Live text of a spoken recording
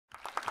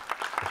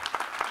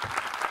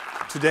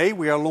Today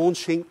we are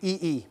launching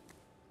EE,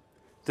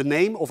 the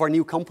name of our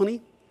new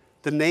company,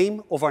 the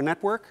name of our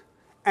network,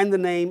 and the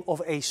name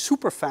of a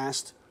super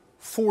fast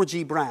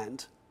 4G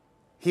brand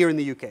here in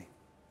the UK.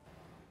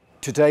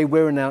 Today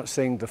we're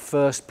announcing the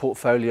first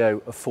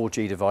portfolio of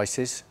 4G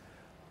devices.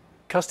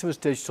 Customers'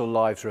 digital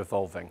lives are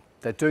evolving.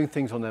 They're doing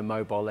things on their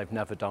mobile they've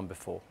never done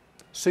before.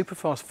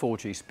 Superfast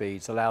 4G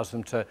speeds allows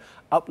them to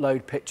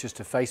upload pictures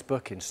to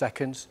Facebook in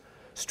seconds,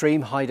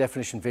 stream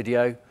high-definition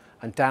video,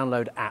 and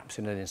download apps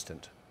in an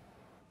instant.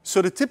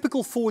 So the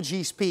typical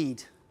 4G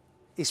speed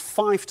is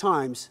 5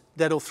 times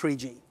that of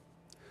 3G,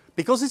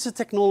 because it's a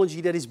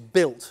technology that is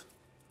built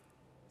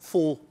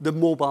for the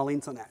mobile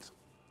internet.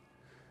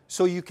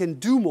 So you can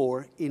do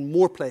more in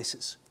more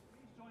places.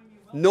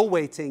 No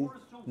waiting,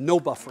 no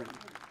buffering.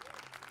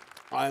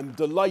 I am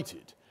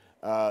delighted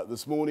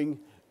this morning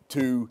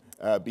to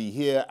be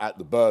here at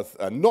the birth,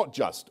 not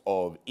just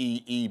of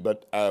EE,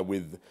 but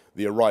with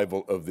the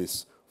arrival of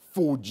this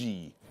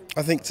 4G.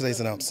 I think today's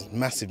announcement is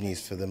massive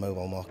news for the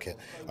mobile market.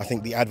 I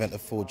think the advent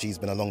of 4G has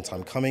been a long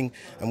time coming,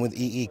 and with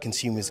EE,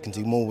 consumers can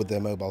do more with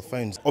their mobile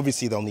phones.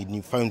 Obviously, they'll need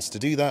new phones to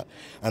do that,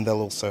 and they'll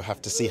also have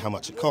to see how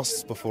much it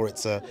costs before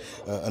it's an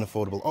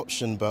affordable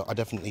option, but I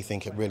definitely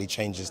think it really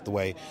changes the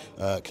way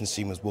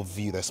consumers will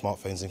view their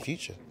smartphones in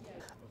future.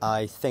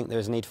 I think there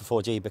is a need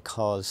for 4G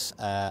because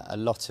a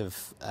lot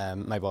of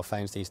mobile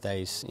phones these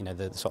days, you know,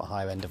 the sort of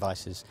higher end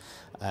devices,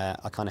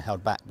 are kind of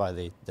held back by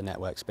the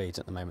network speeds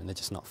at the moment. They're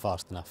just not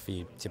fast enough for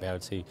you to be able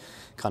to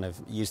kind of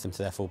use them to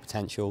their full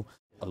potential.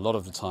 A lot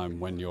of the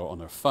time when you're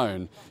on a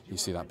phone, you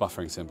see that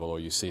buffering symbol, or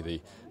you see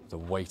the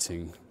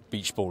waiting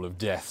beach ball of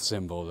death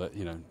symbol that,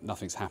 you know,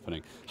 nothing's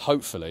happening.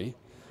 Hopefully,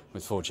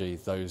 with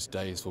 4G, those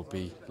days will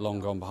be long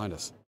gone behind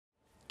us.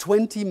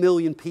 20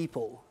 million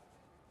people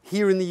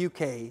here in the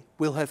UK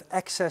will have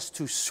access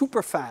to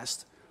super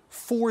fast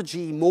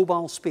 4G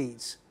mobile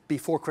speeds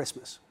before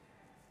Christmas.